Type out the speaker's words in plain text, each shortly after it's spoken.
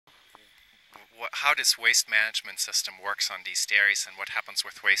how this waste management system works on these dairies and what happens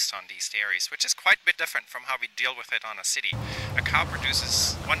with waste on these dairies, which is quite a bit different from how we deal with it on a city. One cow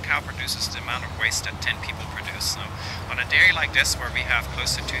produces the amount of waste that 10 people produce. So on a dairy like this, where we have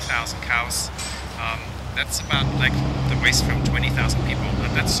close to 2,000 cows, that's about like the waste from 20,000 people.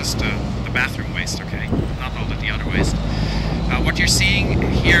 And that's just the bathroom waste, okay? Not all of the other waste. What you're seeing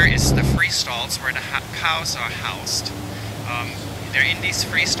here is the free stalls where the cows are housed. They're in these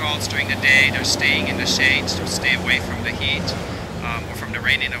free stalls during the day. They're staying in the shade to stay away from the heat or from the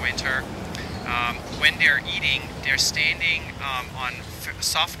rain in the winter. When they're eating, they're standing on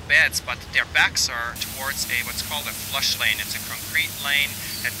soft beds, but their backs are towards what's called a flush lane. It's a concrete lane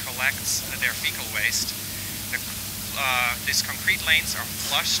that collects their fecal waste. These concrete lanes are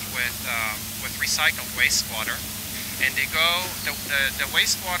flushed with recycled wastewater. And they go, the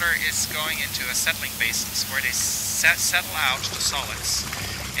wastewater is going into a settling basins where they settle out to solids.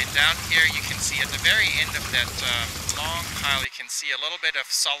 And down here you can see at the very end of that long pile, you can see a little bit of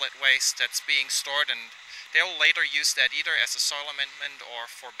solid waste that's being stored, and they'll later use that either as a soil amendment or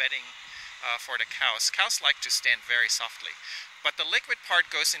for bedding for the cows. Cows like to stand very softly. But the liquid part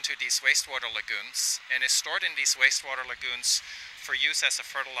goes into these wastewater lagoons and is stored in these wastewater lagoons for use as a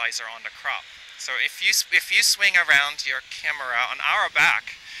fertilizer on the crop. So if you swing around your camera on our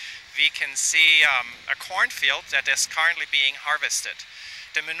back, we can see a cornfield that is currently being harvested.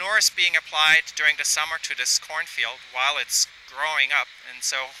 The manure is being applied during the summer to this cornfield while it's growing up, and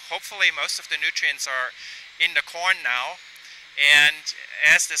so hopefully most of the nutrients are in the corn now. And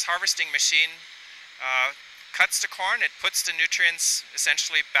as this harvesting machine cuts the corn, it puts the nutrients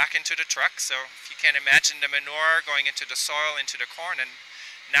essentially back into the truck. So if you can imagine the manure going into the soil, into the corn, and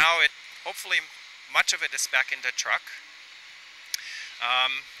now hopefully much of it is back in the truck.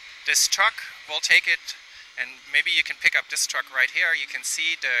 This truck will take it, and maybe you can pick up this truck right here. You can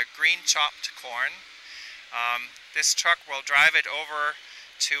see the green chopped corn. This truck will drive it over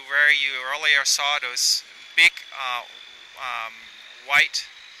to where you earlier saw those big white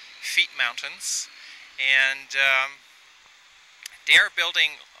feed mountains, and they're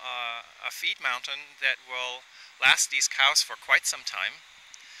building a feed mountain that will last these cows for quite some time.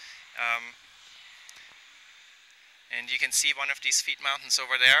 And you can see one of these feed mountains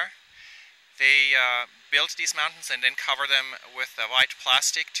over there. They built these mountains and then cover them with white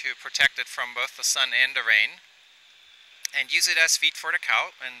plastic to protect it from both the sun and the rain, and use it as feed for the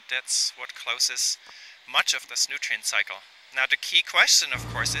cow, and that's what closes much of this nutrient cycle. Now the key question, of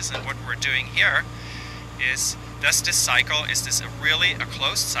course, is, and what we're doing here, is does this cycle, is this really a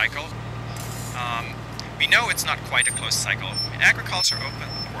closed cycle? We know it's not quite a closed cycle. Agriculture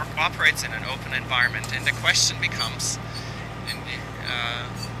operates in an open environment, and the question becomes,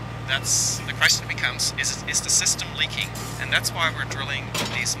 is the system leaking? And that's why we're drilling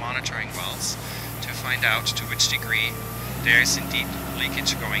these monitoring wells, to find out to which degree there is indeed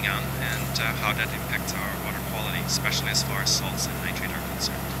leakage going on, and how that impacts our water quality, especially as far as salts and nitrate are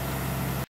concerned.